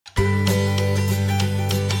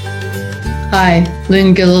Hi,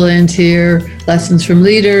 Lynn Gilliland here, Lessons from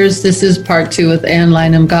Leaders. This is part 2 with Ann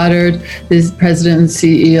Lynham-Goddard, the president and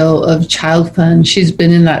CEO of Child Fund. She's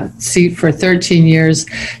been in that seat for 13 years.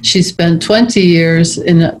 She spent 20 years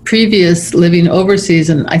in a previous living overseas,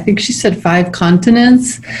 and I think she said 5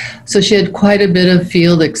 continents. So she had quite a bit of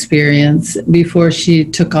field experience before she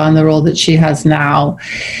took on the role that she has now.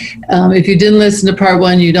 If you didn't listen to part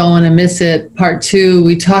 1, you don't want to miss it. Part 2,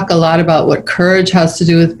 we talk a lot about what courage has to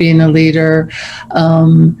do with being a leader.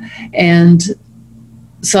 And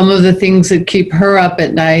some of the things that keep her up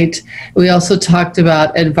at night. We also talked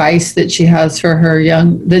about advice that she has for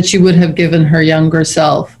that she would have given her younger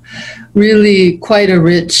self. Really quite a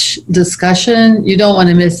rich discussion. You don't want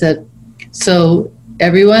to miss it. So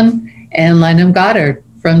everyone, Ann Lynham-Goddard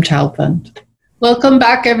from Child Fund. Welcome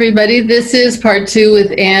back, everybody. This is part 2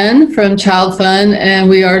 with Ann from Child Fund, and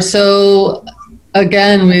we are so...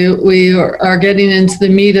 Again, we are getting into the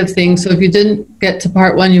meat of things. So if you didn't get to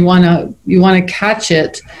part 1, you want to catch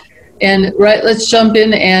it. And let's jump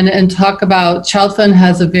in and talk about Child Fund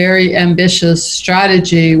has a very ambitious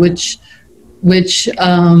strategy, which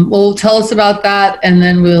will tell us about that, and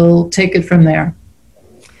then we'll take it from there.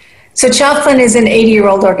 So Child Fund is an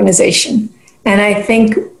 80-year-old organization, and I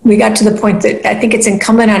think we got to the point that I think it's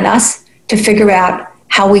incumbent on us to figure out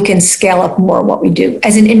how we can scale up more what we do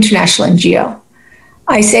as an international NGO.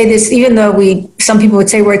 I say this even though some people would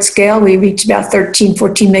say we're at scale, we reach about 13,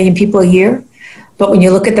 14 million people a year. But when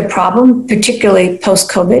you look at the problem, particularly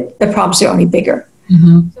post-COVID, the problems are only bigger.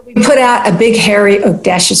 Mm-hmm. So we put out a big, hairy,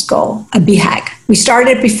 audacious goal, a BHAG. We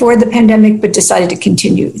started it before the pandemic, but decided to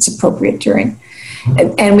continue. It's appropriate during.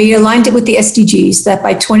 And we aligned it with the SDGs that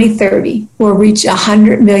by 2030, we'll reach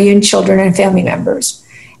 100 million children and family members.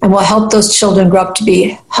 And we'll help those children grow up to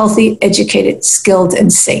be healthy, educated, skilled,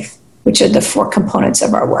 and safe, which are the 4 components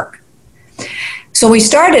of our work. So we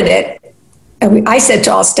started it, and I said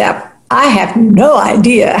to all staff, I have no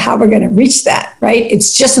idea how we're going to reach that, right?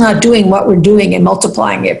 It's just not doing what we're doing and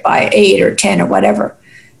multiplying it by 8 or 10 or whatever.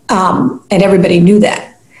 And everybody knew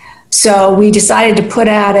that. So we decided to put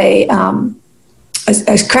out a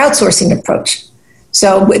crowdsourcing approach.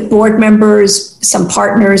 So with board members, some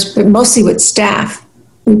partners, but mostly with staff,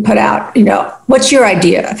 we put out, what's your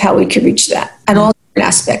idea of how we could reach that? And all different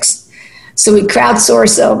aspects. So we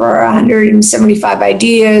crowdsource over 175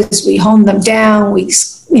 ideas, we hone them down, we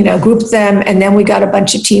group them, and then we got a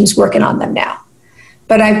bunch of teams working on them now.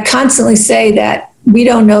 But I constantly say that we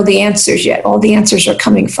don't know the answers yet. All the answers are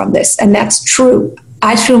coming from this, and that's true.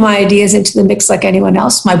 I threw my ideas into the mix like anyone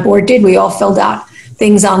else. My board did. We all filled out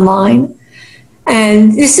things online.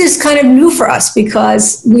 And this is kind of new for us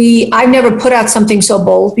because I've never put out something so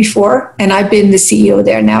bold before, and I've been the CEO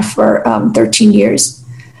there now for 13 years.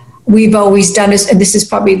 We've always done this, and this is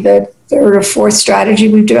probably the 3rd or 4th strategy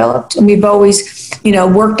we've developed, and we've always,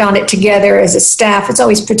 worked on it together as a staff. It's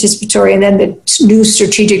always participatory, and then the new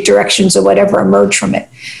strategic directions or whatever emerge from it.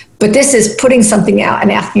 But this is putting something out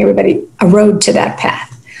and asking everybody a road to that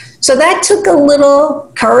path. So that took a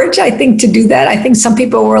little courage, I think, to do that. I think some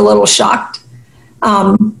people were a little shocked.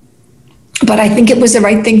 But I think it was the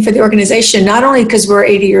right thing for the organization, not only because we're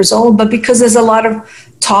 80 years old, but because there's a lot of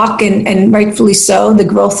talk, and rightfully so, the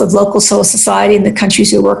growth of local civil society in the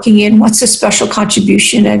countries we're working in. What's a special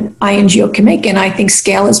contribution an INGO can make? And I think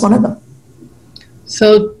scale is one of them.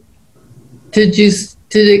 So are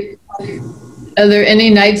there any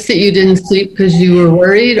nights that you didn't sleep because you were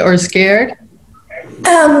worried or scared?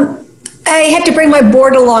 I had to bring my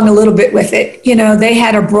board along a little bit with it. They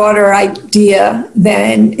had a broader idea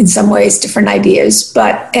than, in some ways, different ideas,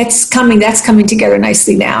 but that's coming together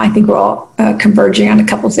nicely now. I think we're all converging on a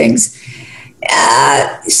couple things.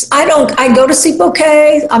 I go to sleep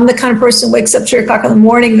okay. I'm the kind of person who wakes up 3 o'clock in the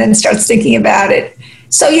morning, then starts thinking about it.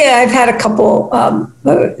 So yeah, I've had a couple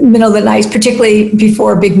middle of the night, particularly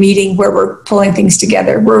before a big meeting where we're pulling things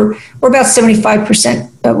together. We're about 75%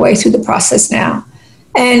 of the way through the process now.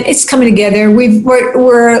 And it's coming together.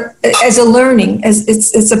 We're as a learning, as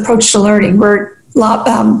it's approach to learning. We're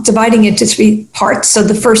dividing it into 3 parts. So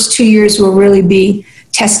the first 2 years will really be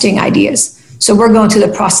testing ideas. So we're going through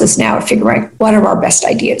the process now of figuring out what are our best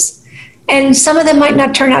ideas. And some of them might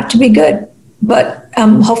not turn out to be good, but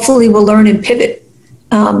hopefully we'll learn and pivot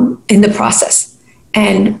in the process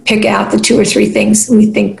and pick out the 2 or 3 things we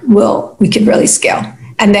think we could really scale.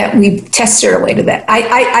 And that we tested our way to that.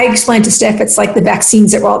 I explained to staff, it's like the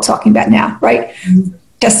vaccines that we're all talking about now, right? Mm-hmm.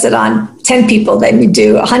 Tested on 10 people, then you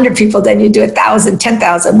do 100 people, then you do 1,000,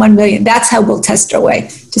 10,000, 1 million. That's how we'll test our way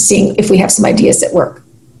to seeing if we have some ideas that work.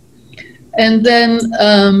 And then,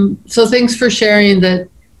 so thanks for sharing that,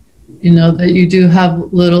 that you do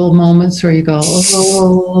have little moments where you go,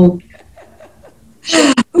 oh,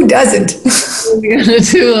 Who doesn't? What are we going to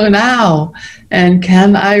do now? And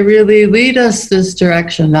can I really lead us this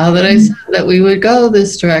direction now that I said that we would go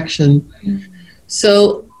this direction?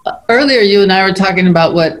 So earlier you and I were talking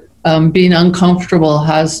about what being uncomfortable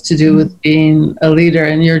has to do with being a leader.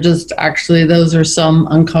 And you're just actually, those are some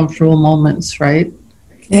uncomfortable moments, right?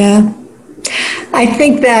 Yeah. I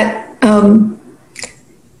think that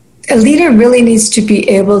a leader really needs to be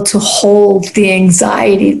able to hold the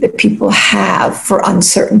anxiety that people have for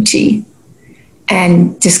uncertainty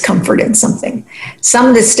and discomfort in something. Some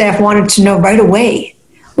of the staff wanted to know right away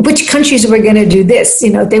which countries were going to do this.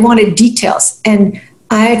 You know, they wanted details. And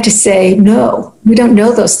I had to say, no, we don't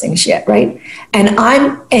know those things yet, right? And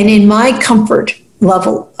in my comfort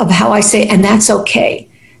level of how I say, and that's okay,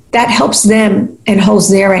 that helps them and holds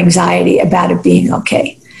their anxiety about it being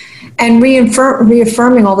okay. And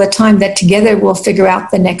reaffirming all the time that together we'll figure out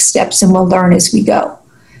the next steps and we'll learn as we go.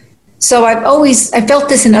 So I felt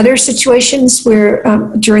this in other situations where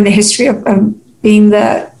during the history of being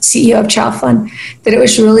the CEO of Child Fund, that it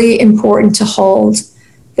was really important to hold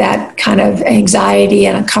that kind of anxiety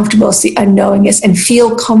and uncomfortability, unknowingness, and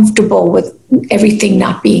feel comfortable with everything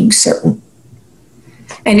not being certain.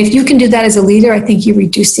 And if you can do that as a leader, I think you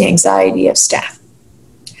reduce the anxiety of staff.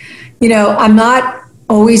 You know, I'm not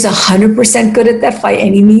always 100% good at that by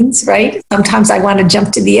any means, right? Sometimes I want to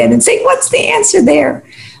jump to the end and say, what's the answer there?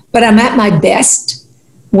 But I'm at my best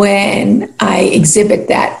when I exhibit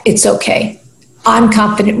that it's okay. I'm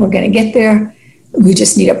confident we're going to get there. We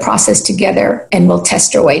just need a process together and we'll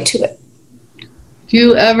test our way to it. Do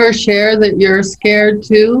you ever share that you're scared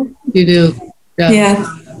too? You do?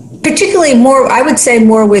 Yeah. Particularly more, I would say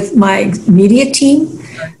more with my media team,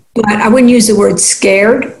 but I wouldn't use the word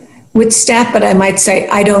scared with staff, but I might say,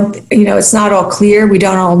 it's not all clear. We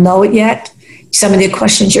don't all know it yet. Some of the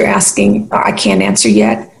questions you're asking, I can't answer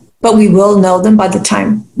yet, but we will know them by the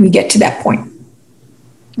time we get to that point.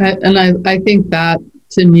 And I think that,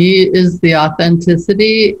 to me, is the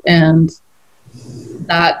authenticity, and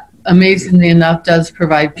that, amazingly enough, does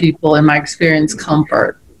provide people, in my experience,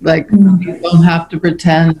 comfort. Like, you don't have to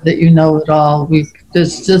pretend that you know it all.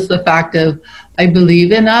 There's just the fact of, I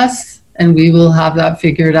believe in us, and we will have that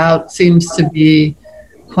figured out, seems to be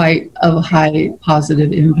quite a high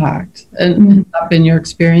positive impact. And has that been your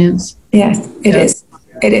experience? Yes, it is.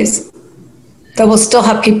 It is. But we'll still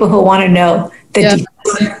have people who want to know the details.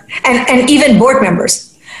 And even board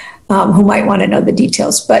members who might want to know the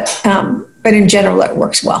details. But in general, it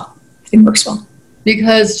works well. It works well.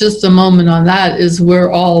 Because just a moment on that is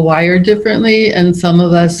we're all wired differently, and some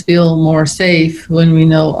of us feel more safe when we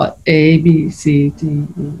know A, B, C, D,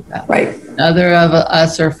 E, F. Right. Other of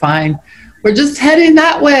us are fine. We're just heading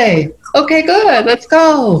that way. Okay, good. Let's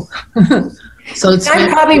go. So it's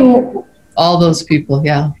probably all those people.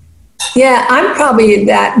 Yeah. Yeah, I'm probably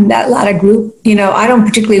that latter group. You know, I don't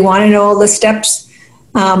particularly want to know all the steps.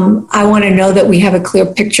 I want to know that we have a clear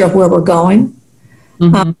picture of where we're going.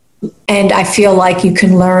 Mm-hmm. And I feel like you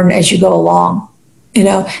can learn as you go along, you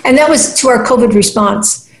know. And that was to our COVID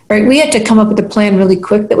response, right? We had to come up with a plan really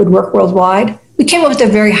quick that would work worldwide. We came up with a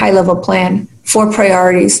very high-level plan, 4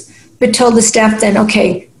 priorities, but told the staff then,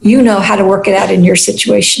 okay, you know how to work it out in your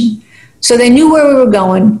situation. So they knew where we were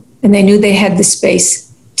going, and they knew they had the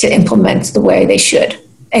space to implement the way they should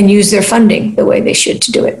and use their funding the way they should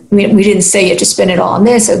to do it. I mean, we didn't say you have to spend it all on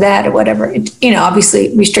this or that or whatever.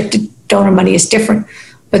 Obviously, restricted donor money is different,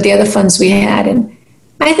 but the other funds we had, and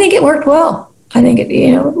I think it worked well. I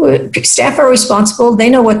think staff are responsible. They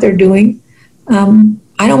know what they're doing.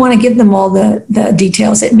 I don't want to give them all the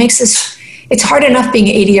details. It makes us, it's hard enough being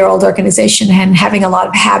an 80-year-old organization and having a lot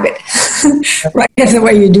of habit, right? That's the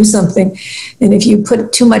way you do something. And if you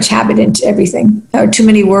put too much habit into everything, or too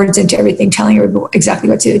many words into everything, telling everybody exactly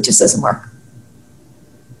what to do, it just doesn't work.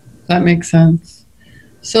 That makes sense.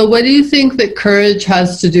 So what do you think that courage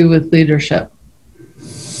has to do with leadership?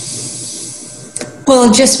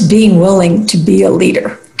 Well, just being willing to be a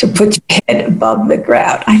leader, to put your head above the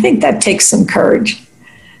ground. I think that takes some courage.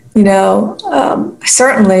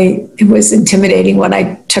 Certainly it was intimidating when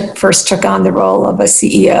I first took on the role of a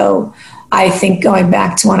CEO. I think going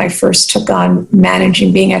back to when I first took on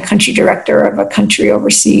managing, being a country director of a country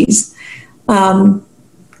overseas, I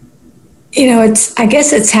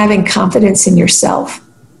guess it's having confidence in yourself,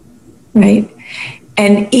 right?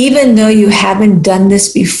 And even though you haven't done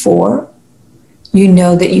this before, you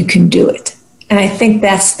know that you can do it. And I think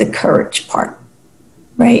that's the courage part,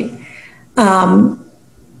 right?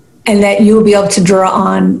 And that you'll be able to draw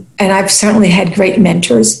on, and I've certainly had great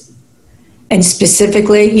mentors. And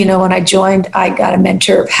specifically, when I joined, I got a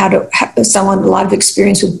mentor of someone with a lot of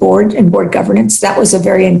experience with board and board governance. That was a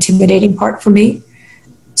very intimidating part for me.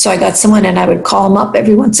 So I got someone, and I would call them up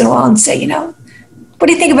every once in a while and say, what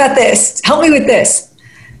do you think about this? Help me with this.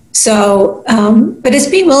 So, but it's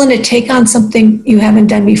being willing to take on something you haven't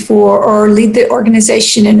done before, or lead the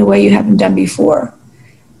organization in a way you haven't done before.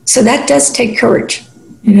 So that does take courage,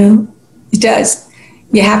 it does.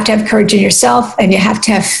 You have to have courage in yourself, and you have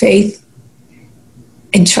to have faith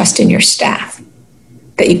and trust in your staff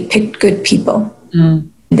that you picked good people,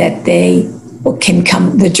 that they can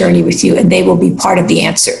come the journey with you, and they will be part of the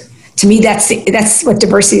answer. To me, that's what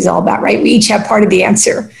diversity is all about, right? We each have part of the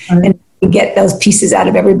answer, and we get those pieces out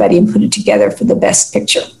of everybody and put it together for the best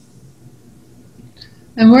picture.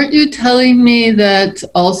 And weren't you telling me that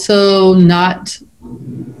also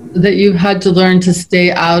that you had to learn to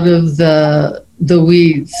stay out of the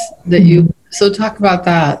weeds? So talk about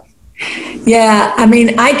that. Yeah,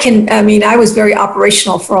 I was very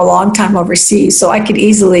operational for a long time overseas, so I could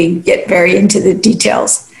easily get very into the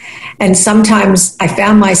details. And sometimes I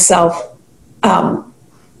found myself trying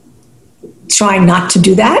not to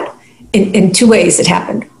do that in two ways it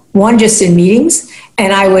happened. One, just in meetings,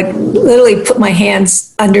 and I would literally put my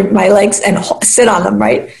hands under my legs and sit on them,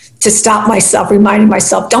 right? To stop myself, reminding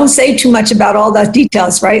myself, don't say too much about all those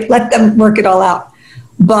details, right? Let them work it all out.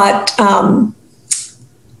 But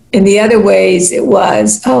in the other ways, it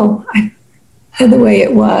was, I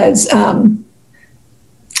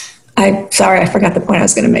forgot the point I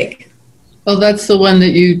was going to make. Well, that's the one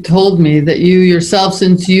that you told me, that you yourself,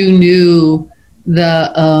 since you knew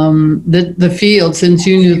the field, since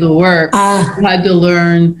you knew the work, you had to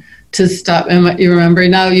learn to stop. And you remember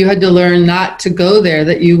now, you had to learn not to go there,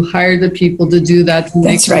 that you hired the people to do that, to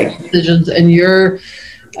make decisions, and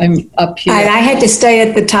I'm up here. And I had to stay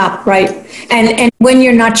at the top, right? And when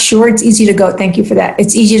you're not sure, it's easy to go, thank you for that.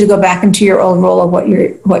 It's easy to go back into your old role of what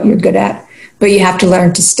you're good at, but you have to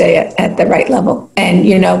learn to stay at the right level. And,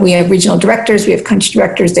 we have regional directors, we have country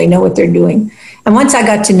directors, they know what they're doing. And once I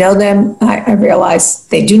got to know them, I realized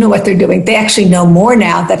they do know what they're doing. They actually know more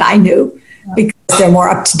now than I knew, because they're more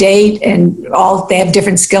up to date and they have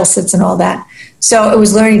different skill sets and all that. So it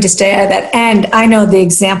was learning to stay out of that. And I know the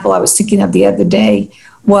example I was thinking of the other day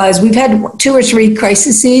was, we've had 2 or 3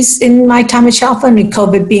 crises in my time at Child Fund, and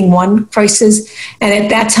COVID being one crisis. And at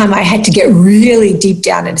that time, I had to get really deep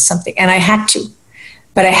down into something, and I had to.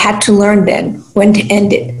 But I had to learn then when to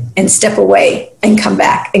end it and step away and come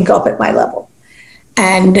back and go up at my level.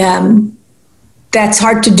 And that's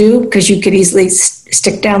hard to do, because you could easily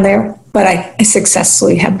stick down there. But I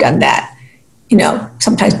successfully have done that.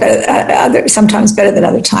 Sometimes better than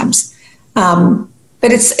other times.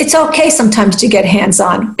 But it's okay sometimes to get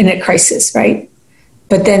hands-on in a crisis, right?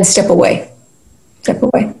 But then step away.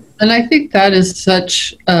 And I think that is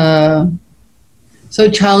so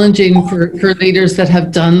challenging for leaders that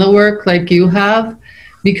have done the work like you have,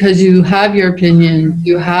 because you have your opinion,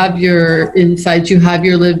 you have your insights, you have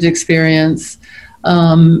your lived experience.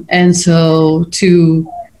 And so to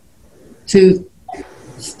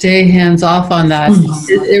stay hands off on that,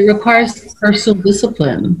 it requires personal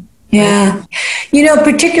discipline. Yeah.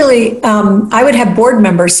 Particularly, I would have board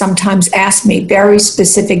members sometimes ask me very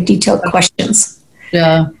specific, detailed questions.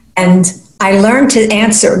 Yeah. And I learned to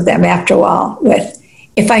answer them after a while with,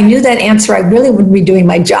 if I knew that answer, I really wouldn't be doing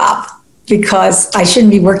my job, because I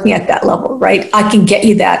shouldn't be working at that level, right? I can get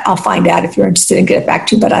you that. I'll find out if you're interested and get it back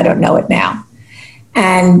to you, but I don't know it now.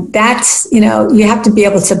 And that's, you have to be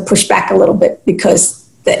able to push back a little bit, because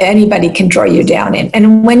anybody can draw you down in.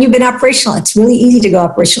 And when you've been operational, it's really easy to go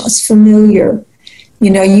operational. It's familiar.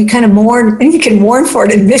 You kind of mourn, and you can mourn for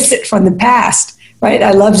it and miss it from the past, right?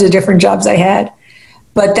 I loved the different jobs I had,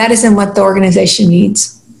 but that isn't what the organization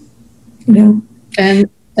needs, And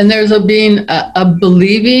there's a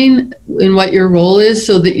believing in what your role is,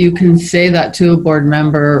 so that you can say that to a board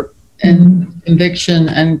member, and conviction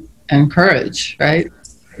and courage, right?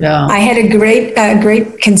 Yeah. I had a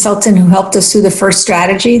great consultant who helped us through the first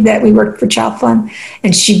strategy that we worked for Child Fund.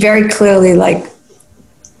 And she very clearly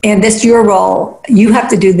and this is your role. You have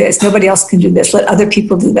to do this. Nobody else can do this. Let other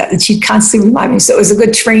people do that. And she'd constantly remind me. So it was a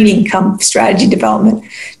good training come strategy development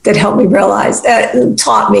that helped me realize,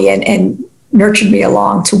 taught me and nurtured me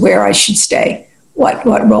along to where I should stay. What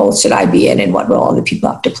role should I be in, and what role other people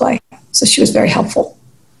have to play. So she was very helpful.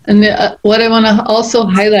 And what I want to also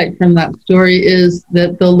highlight from that story is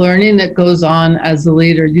that the learning that goes on as a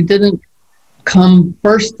leader, you didn't come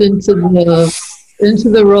first into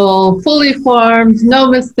the role fully formed, no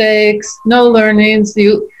mistakes, no learnings.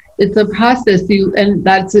 It's a process. And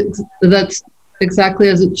that's exactly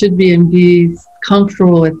as it should be, and be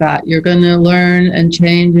comfortable with that. You're going to learn and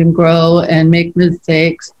change and grow and make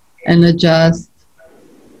mistakes and adjust.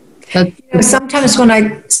 Sometimes when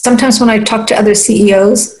I talk to other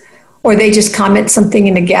CEOs, or they just comment something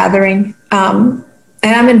in a gathering, and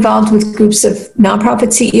I'm involved with groups of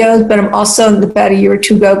nonprofit CEOs, but I'm also about a year or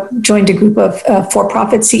two ago joined a group of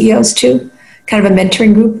for-profit CEOs too, kind of a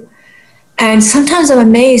mentoring group. And sometimes I'm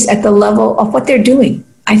amazed at the level of what they're doing.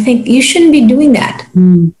 I think you shouldn't be doing that.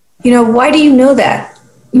 Why do you know that?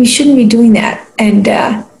 You shouldn't be doing that. And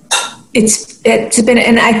it's been,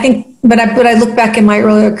 and I think, but I look back in my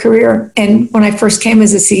earlier career, and when I first came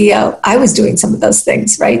as a CEO, I was doing some of those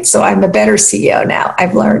things, right? So I'm a better CEO now.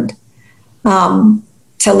 I've learned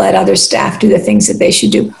to let other staff do the things that they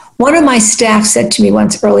should do. One of my staff said to me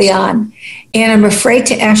once early on, "And I'm afraid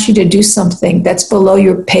to ask you to do something that's below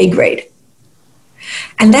your pay grade."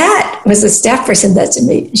 And that was a staff person that to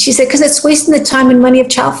me. She said, "Because it's wasting the time and money of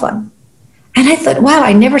Child Fund." And I thought, wow,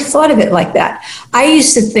 I never thought of it like that. I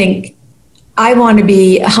used to think I want to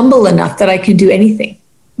be humble enough that I can do anything,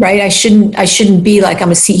 right? I shouldn't be like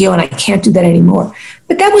I'm a CEO and I can't do that anymore.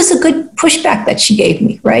 But that was a good pushback that she gave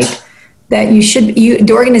me, right? That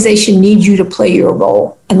the organization needs you to play your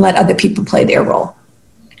role and let other people play their role.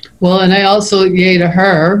 Well, and I also, yay to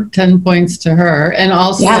her, 10 points to her. And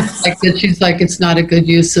also, like that she's like, it's not a good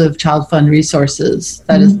use of Child Fund resources.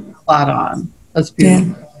 That is spot on. That's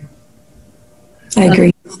beautiful. Yeah. I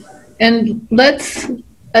agree. And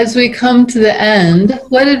as we come to the end,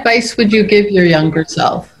 what advice would you give your younger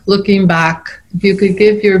self? Looking back, if you could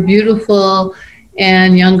give your beautiful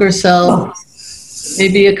and younger self,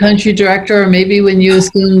 maybe a country director, or maybe when you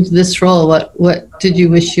assumed this role, what did you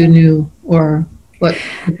wish you knew, or what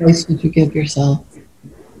advice would you give yourself?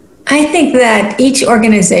 I think that each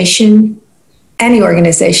organization, any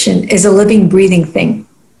organization, is a living, breathing thing.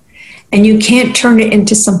 And you can't turn it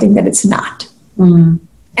into something that it's not. And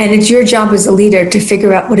it's your job as a leader to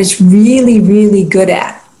figure out what it's really, really good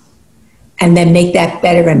at, and then make that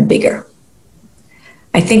better and bigger.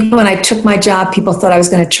 I think when I took my job, people thought I was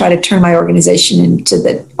going to try to turn my organization into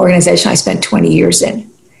the organization I spent 20 years in.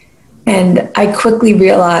 And I quickly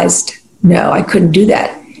realized, no, I couldn't do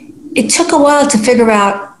that. It took a while to figure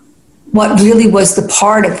out what really was the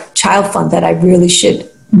part of Child Fund that I really should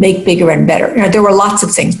make bigger and better. There were lots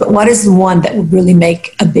of things, but what is the one that would really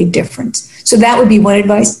make a big difference? So that would be one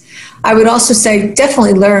advice. I would also say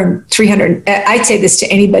definitely learn I'd say this to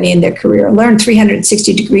anybody in their career, learn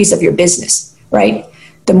 360 degrees of your business, right?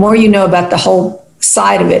 The more you know about the whole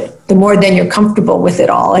side of it, the more then you're comfortable with it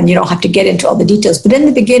all, and you don't have to get into all the details. But in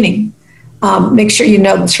the beginning, make sure you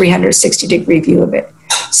know the 360 degree view of it.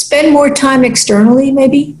 Spend more time externally,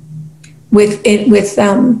 maybe, with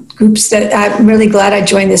groups that I'm really glad I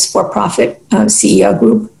joined this for-profit CEO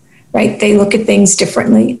group, right? They look at things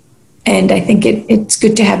differently. And I think it's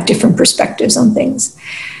good to have different perspectives on things.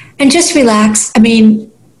 And just relax. I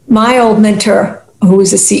mean, my old mentor, who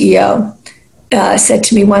was a CEO, said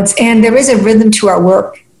to me once, "And there is a rhythm to our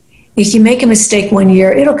work. If you make a mistake one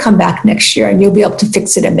year, it'll come back next year and you'll be able to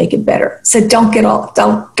fix it and make it better." So don't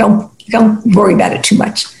worry about it too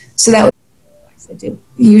much. So that was what I do.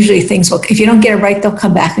 Usually things will, if you don't get it right, they'll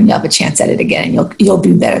come back and you'll have a chance at it again, and you'll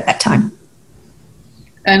do better that time.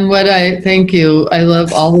 And thank you. I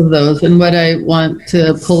love all of those. And what I want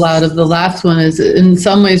to pull out of the last one is, in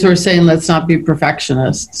some ways, we're saying let's not be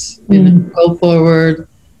perfectionists. Go forward.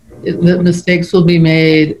 The mistakes will be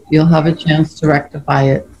made. You'll have a chance to rectify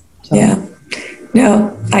it. So. Yeah.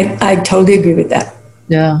 No, I totally agree with that.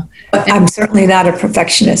 Yeah. But I'm certainly not a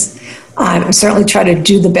perfectionist. I'm certainly trying to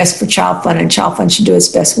do the best for Child Fund, and Child Fund should do its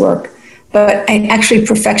best work. But actually,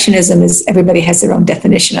 perfectionism is, everybody has their own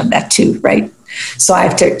definition of that too, right? So I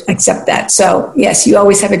have to accept that. So yes, you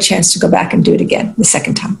always have a chance to go back and do it again the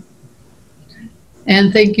second time.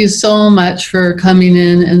 And thank you so much for coming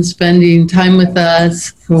in and spending time with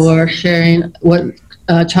us, for sharing what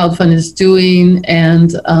Child Fund is doing.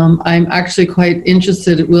 And I'm actually quite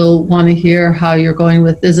interested. We'll want to hear how you're going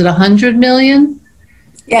with, is it 100 million?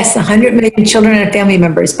 Yes, 100 million children and family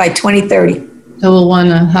members by 2030. So we'll want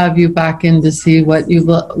to have you back in to see what you've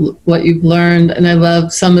learned. And I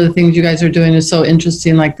love some of the things you guys are doing is so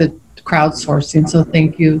interesting, like the crowdsourcing. So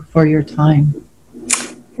thank you for your time.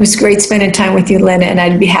 It was great spending time with you, Lynn, and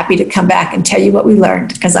I'd be happy to come back and tell you what we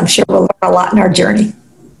learned, because I'm sure we'll learn a lot in our journey.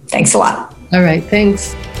 Thanks a lot. All right,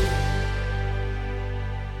 thanks.